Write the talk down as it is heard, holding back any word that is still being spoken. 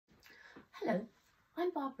Hello, I'm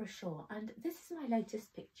Barbara Shaw and this is my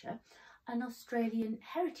latest picture, an Australian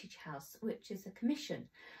heritage house which is a commission,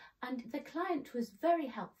 and the client was very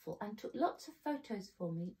helpful and took lots of photos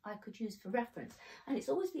for me I could use for reference, and it's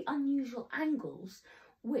always the unusual angles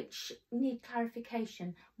which need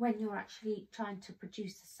clarification when you're actually trying to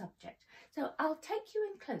produce a subject. So I'll take you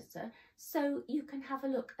in closer so you can have a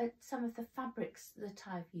look at some of the fabrics that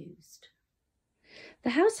I've used.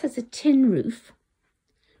 The house has a tin roof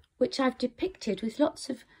which I've depicted with lots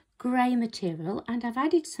of grey material, and I've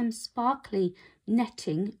added some sparkly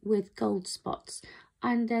netting with gold spots,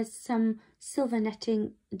 and there's some silver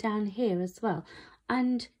netting down here as well.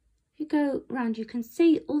 And if you go round you can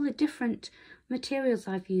see all the different materials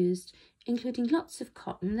I've used, including lots of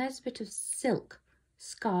cotton. There's a bit of silk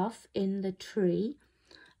scarf in the tree,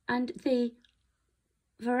 and the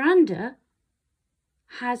veranda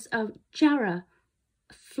has a jarrah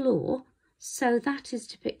floor, so that is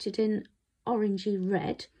depicted in orangey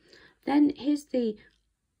red. Then here's the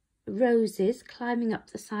roses climbing up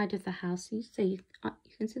the side of the house. You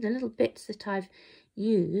can see the little bits that I've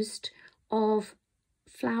used of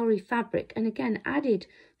flowery fabric, and again added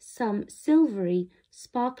some silvery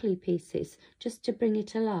sparkly pieces just to bring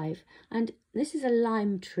it alive. And this is a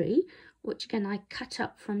lime tree, which again I cut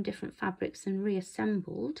up from different fabrics and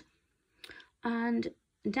reassembled. And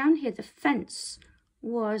down here the fence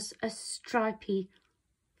was a stripy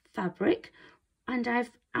fabric, and I've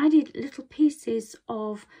added little pieces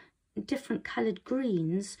of different coloured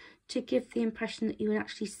greens to give the impression that you would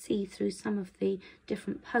actually see through some of the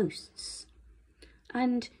different posts.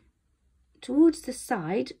 And towards the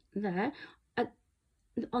side there,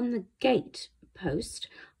 on the gate post,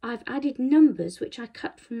 I've added numbers which I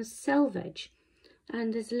cut from the selvage,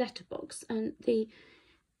 and there's a letterbox, and the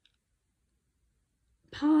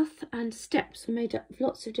path and steps were made up of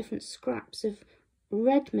lots of different scraps of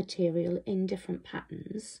red material in different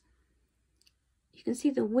patterns. You can see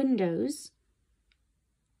the windows,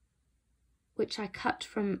 which I cut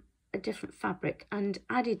from a different fabric and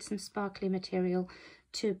added some sparkly material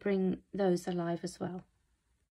to bring those alive as well.